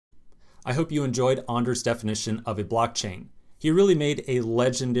I hope you enjoyed Ander's definition of a blockchain. He really made a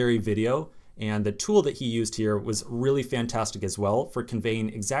legendary video, and the tool that he used here was really fantastic as well for conveying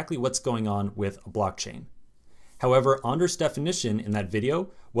exactly what's going on with a blockchain. However, Ander's definition in that video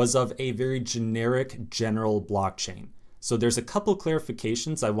was of a very generic general blockchain. So there's a couple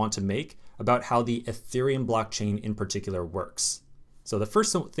clarifications I want to make about how the Ethereum blockchain in particular works. So the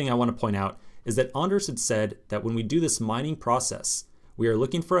first thing I want to point out is that Anders had said that when we do this mining process, we are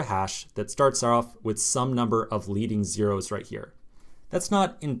looking for a hash that starts off with some number of leading zeros right here. That's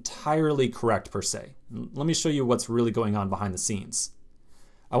not entirely correct per se. Let me show you what's really going on behind the scenes.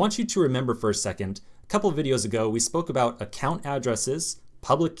 I want you to remember for a second, a couple of videos ago, we spoke about account addresses,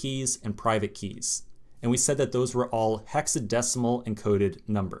 public keys, and private keys. And we said that those were all hexadecimal encoded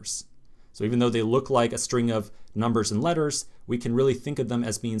numbers. So even though they look like a string of numbers and letters, we can really think of them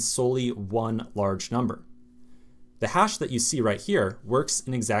as being solely one large number. The hash that you see right here works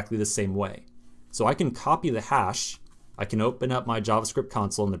in exactly the same way. So I can copy the hash, I can open up my JavaScript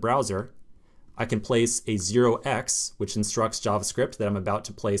console in the browser, I can place a 0x, which instructs JavaScript that I'm about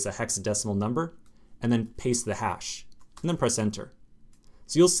to place a hexadecimal number, and then paste the hash, and then press enter.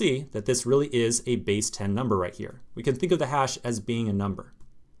 So you'll see that this really is a base 10 number right here. We can think of the hash as being a number.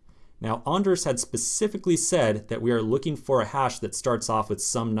 Now, Anders had specifically said that we are looking for a hash that starts off with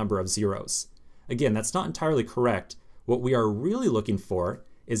some number of zeros. Again, that's not entirely correct. What we are really looking for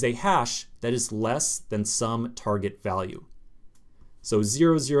is a hash that is less than some target value. So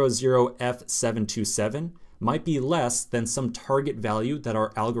 000F727 might be less than some target value that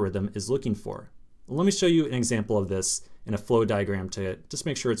our algorithm is looking for. Let me show you an example of this in a flow diagram to just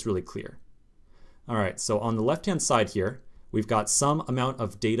make sure it's really clear. All right, so on the left-hand side here, we've got some amount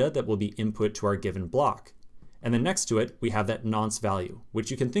of data that will be input to our given block. And then next to it, we have that nonce value,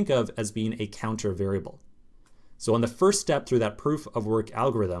 which you can think of as being a counter variable. So on the first step through that proof of work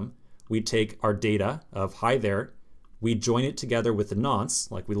algorithm, we take our data of hi there, we join it together with the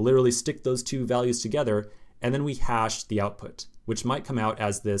nonce, like we literally stick those two values together, and then we hash the output, which might come out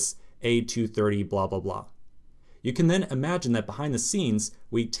as this A230 blah, blah, blah. You can then imagine that behind the scenes,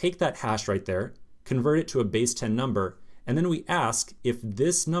 we take that hash right there, convert it to a base 10 number, and then we ask if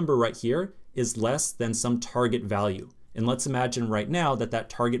this number right here is less than some target value. And let's imagine right now that that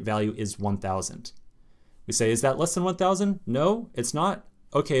target value is 1000. We say, is that less than 1000? No, it's not.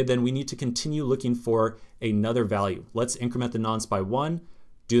 Okay, then we need to continue looking for another value. Let's increment the nonce by 1,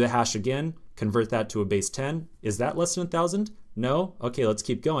 do the hash again, convert that to a base 10. Is that less than 1000? No? Okay, let's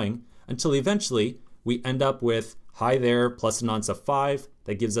keep going until eventually we end up with hi there plus a nonce of 5.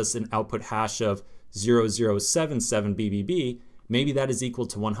 That gives us an output hash of 0077 BBB. Maybe that is equal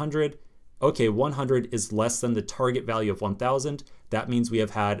to 100. Okay, 100 is less than the target value of 1000. That means we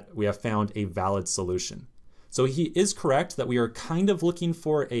have found a valid solution. So he is correct that we are kind of looking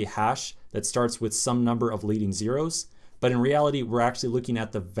for a hash that starts with some number of leading zeros, but in reality, we're actually looking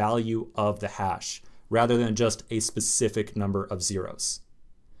at the value of the hash rather than just a specific number of zeros.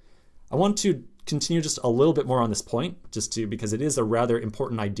 I want to continue just a little bit more on this point, because it is a rather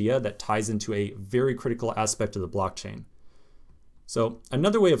important idea that ties into a very critical aspect of the blockchain. So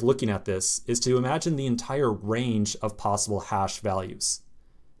another way of looking at this is to imagine the entire range of possible hash values.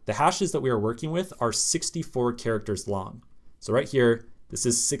 The hashes that we are working with are 64 characters long. So right here, this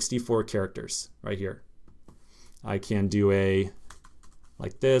is 64 characters right here. I can do a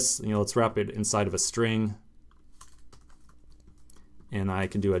like this, let's wrap it inside of a string, and I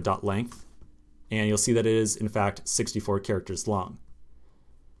can do a dot length, and you'll see that it is in fact 64 characters long.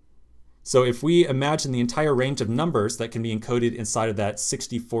 So if we imagine the entire range of numbers that can be encoded inside of that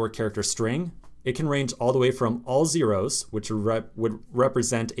 64 character string, it can range all the way from all zeros, which would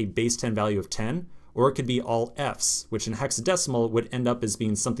represent a base 10 value of 10, or it could be all Fs, which in hexadecimal would end up as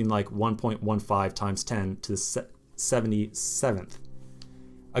being something like 1.15 times 10 to the 77th.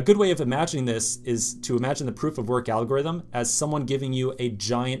 A good way of imagining this is to imagine the proof of work algorithm as someone giving you a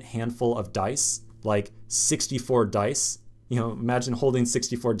giant handful of dice, like 64 dice. Imagine holding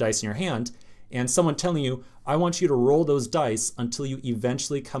 64 dice in your hand and someone telling you, I want you to roll those dice until you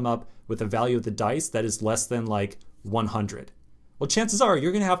eventually come up with a value of the dice that is less than like 100. Well, chances are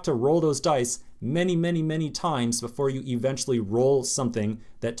you're going to have to roll those dice many, many, many times before you eventually roll something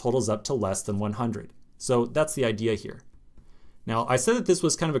that totals up to less than 100. So that's the idea here. Now, I said that this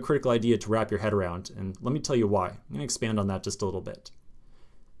was kind of a critical idea to wrap your head around, and let me tell you why. I'm going to expand on that just a little bit.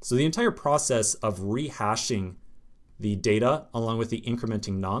 So the entire process of rehashing the data along with the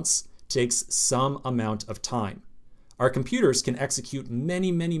incrementing nonce takes some amount of time. Our computers can execute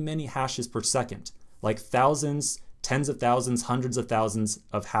many, many, many hashes per second, like thousands, tens of thousands, hundreds of thousands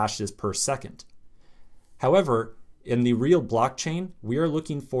of hashes per second. However, In the real blockchain, we are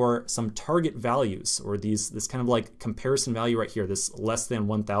looking for some target values, or this kind of like comparison value right here, this less than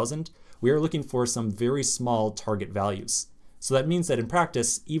 1,000. We are looking for some very small target values. So that means that in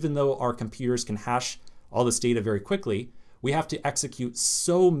practice, even though our computers can hash all this data very quickly, we have to execute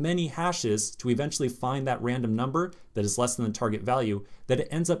so many hashes to eventually find that random number that is less than the target value that it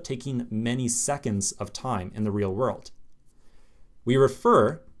ends up taking many seconds of time in the real world. We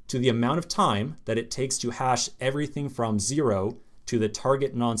refer to the amount of time that it takes to hash everything from 0 to the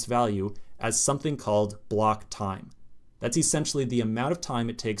target nonce value as something called block time. That's essentially the amount of time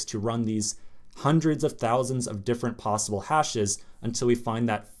it takes to run these hundreds of thousands of different possible hashes until we find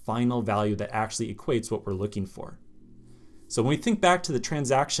that final value that actually equates what we're looking for. So when we think back to the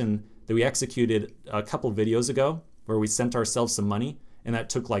transaction that we executed a couple videos ago, where we sent ourselves some money, and that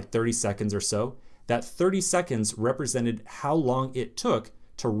took like 30 seconds or so, that 30 seconds represented how long it took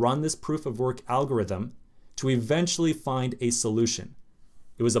to run this proof of work algorithm to eventually find a solution.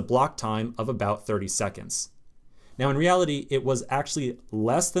 It was a block time of about 30 seconds. Now in reality, it was actually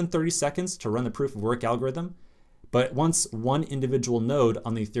less than 30 seconds to run the proof of work algorithm, but once one individual node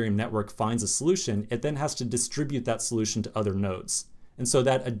on the Ethereum network finds a solution, it then has to distribute that solution to other nodes. And so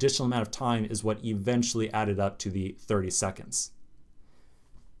that additional amount of time is what eventually added up to the 30 seconds.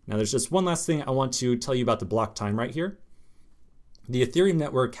 Now there's just one last thing I want to tell you about the block time right here. The Ethereum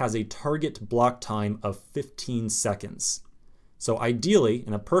network has a target block time of 15 seconds. So ideally,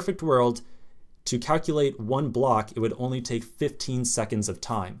 in a perfect world, to calculate one block, it would only take 15 seconds of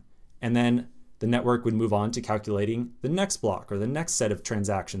time. And then the network would move on to calculating the next block or the next set of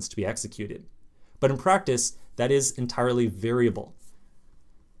transactions to be executed. But in practice, that is entirely variable.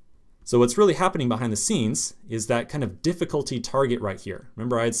 So what's really happening behind the scenes is that kind of difficulty target right here.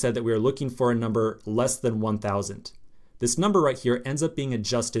 Remember I had said that we are looking for a number less than 1,000. This number right here ends up being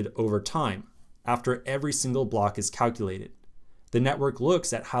adjusted over time after every single block is calculated. The network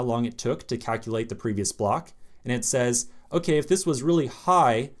looks at how long it took to calculate the previous block, and it says, okay, if this was really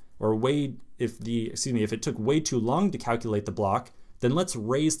high, or if it took way too long to calculate the block, then let's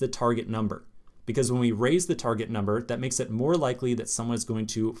raise the target number. Because when we raise the target number, that makes it more likely that someone is going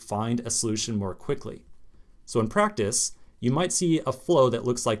to find a solution more quickly. So in practice, you might see a flow that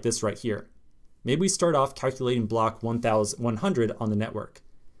looks like this right here. Maybe we start off calculating block 100 on the network.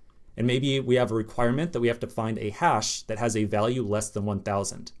 And maybe we have a requirement that we have to find a hash that has a value less than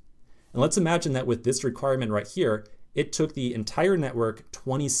 1,000. And let's imagine that with this requirement right here, it took the entire network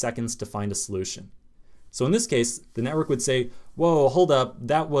 20 seconds to find a solution. So in this case, the network would say, whoa, hold up,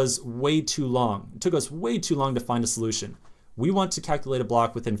 that was way too long. It took us way too long to find a solution. We want to calculate a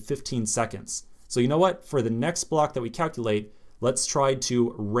block within 15 seconds. So you know what? For the next block that we calculate, let's try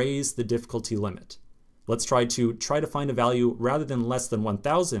to raise the difficulty limit. Let's try to find a value rather than less than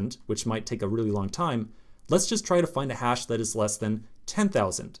 1,000, which might take a really long time. Let's just try to find a hash that is less than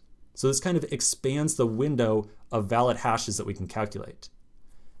 10,000. So this kind of expands the window of valid hashes that we can calculate.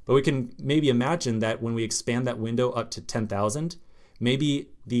 But we can maybe imagine that when we expand that window up to 10,000, maybe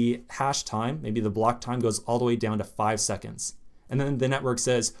the hash time, maybe the block time goes all the way down to 5 seconds. And then the network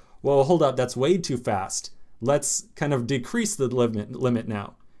says, whoa, hold up, that's way too fast. Let's kind of decrease the limit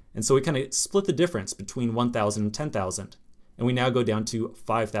now. And so we kind of split the difference between 1,000 and 10,000. And we now go down to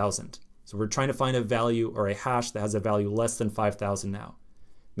 5,000. So we're trying to find a value or a hash that has a value less than 5,000 now.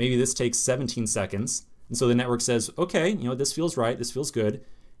 Maybe this takes 17 seconds. And so the network says, okay, this feels right, this feels good.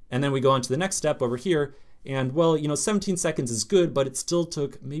 And then we go on to the next step over here. And well, 17 seconds is good, but it still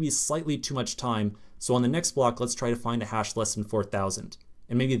took maybe slightly too much time. So on the next block, let's try to find a hash less than 4,000.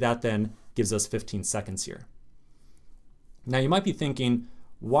 And maybe that then gives us 15 seconds here. Now you might be thinking,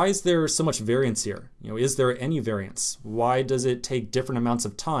 why is there so much variance here? Is there any variance? Why does it take different amounts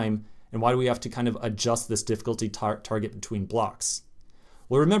of time? And why do we have to kind of adjust this difficulty target between blocks?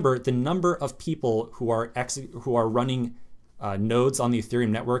 Well, remember, the number of people who are running nodes on the Ethereum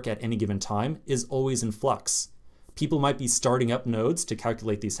network at any given time is always in flux. People might be starting up nodes to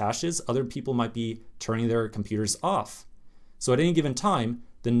calculate these hashes. Other people might be turning their computers off. So at any given time,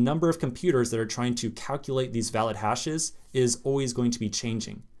 the number of computers that are trying to calculate these valid hashes is always going to be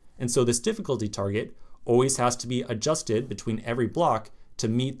changing. And so this difficulty target always has to be adjusted between every block to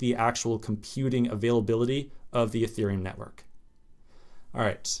meet the actual computing availability of the Ethereum network. All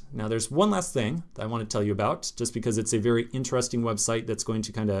right, now there's one last thing that I want to tell you about, just because it's a very interesting website that's going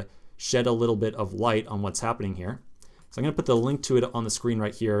to kind of shed a little bit of light on what's happening here. So I'm going to put the link to it on the screen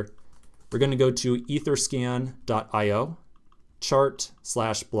right here. We're going to go to etherscan.io,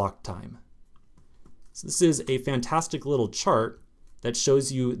 chart/block time. So this is a fantastic little chart that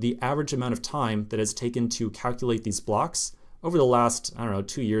shows you the average amount of time that has taken to calculate these blocks over the last,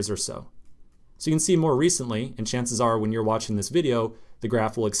 2 years or so. So you can see more recently, and chances are when you're watching this video, the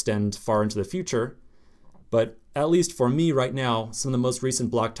graph will extend far into the future. But at least for me right now, some of the most recent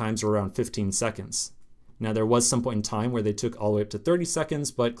block times are around 15 seconds. Now there was some point in time where they took all the way up to 30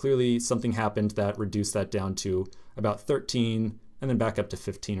 seconds, but clearly something happened that reduced that down to about 13 and then back up to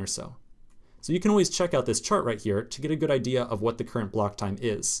 15 or so. So you can always check out this chart right here to get a good idea of what the current block time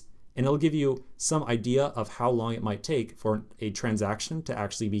is. And it'll give you some idea of how long it might take for a transaction to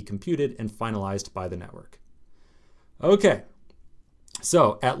actually be computed and finalized by the network. Okay,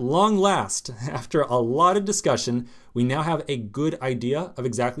 so at long last, after a lot of discussion, we now have a good idea of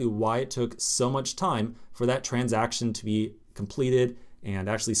exactly why it took so much time for that transaction to be completed and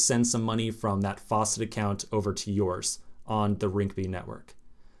actually send some money from that faucet account over to yours on the xmrig network.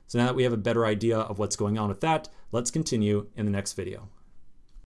 So now that we have a better idea of what's going on with that, let's continue in the next video.